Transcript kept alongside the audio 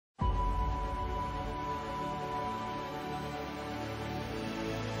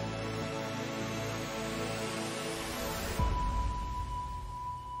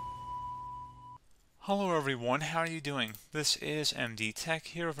Hello everyone, how are you doing? This is MD Tech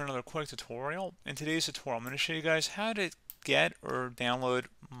here with another quick tutorial. In today's tutorial, I'm going to show you guys how to get or download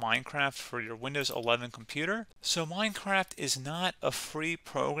Minecraft for your Windows 11 computer. So Minecraft is not a free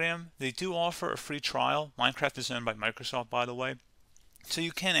program. They do offer a free trial. Minecraft is owned by Microsoft, by the way. So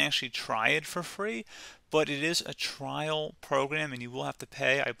you can actually try it for free, but it is a trial program and you will have to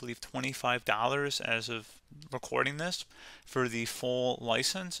pay, I believe, $25 as of recording this for the full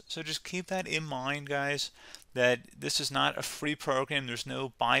license. So just keep that in mind, guys, that this is not a free program. There's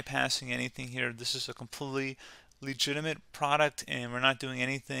no bypassing anything here. This is a completely legitimate product and we're not doing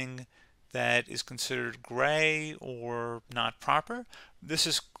anything that is considered gray or not proper. This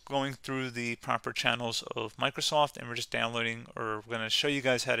is going through the proper channels of Microsoft, and we're just downloading, or we're going to show you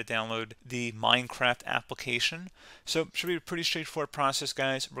guys how to download the Minecraft application. So it should be a pretty straightforward process,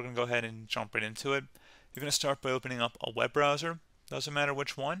 guys. We're going to go ahead and jump right into it. You're going to start by opening up a web browser. Doesn't matter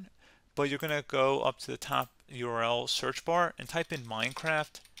which one, but you're going to go up to the top URL search bar and type in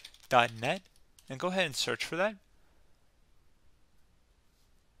minecraft.net and go ahead and search for that.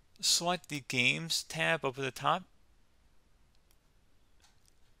 Select the Games tab up at the top,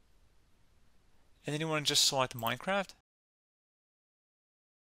 and then you want to just select Minecraft.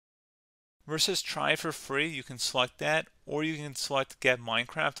 Where it says try for free, you can select that, or you can select Get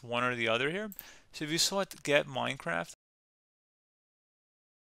Minecraft, one or the other here. So if you select Get Minecraft,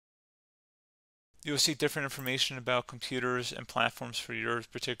 you'll see different information about computers and platforms for your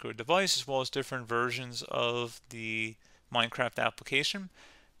particular device, as well as different versions of the Minecraft application.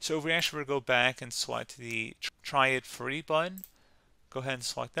 So if we actually were to go back and select the Try It Free button, go ahead and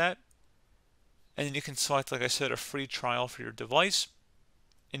select that. And then you can select, like I said, a free trial for your device.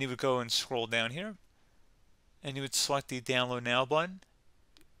 And you would go and scroll down here. And you would select the Download Now button.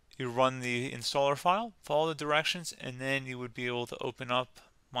 You run the installer file, follow the directions, and then you would be able to open up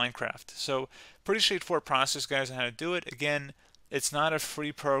Minecraft. So pretty straightforward process, guys, on how to do it. Again, it's not a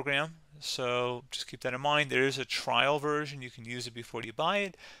free program, so just keep that in mind. There is a trial version. You can use it before you buy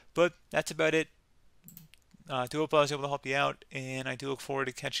it, but that's about it. I do hope I was able to help you out, and I do look forward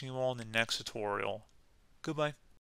to catching you all in the next tutorial. Goodbye.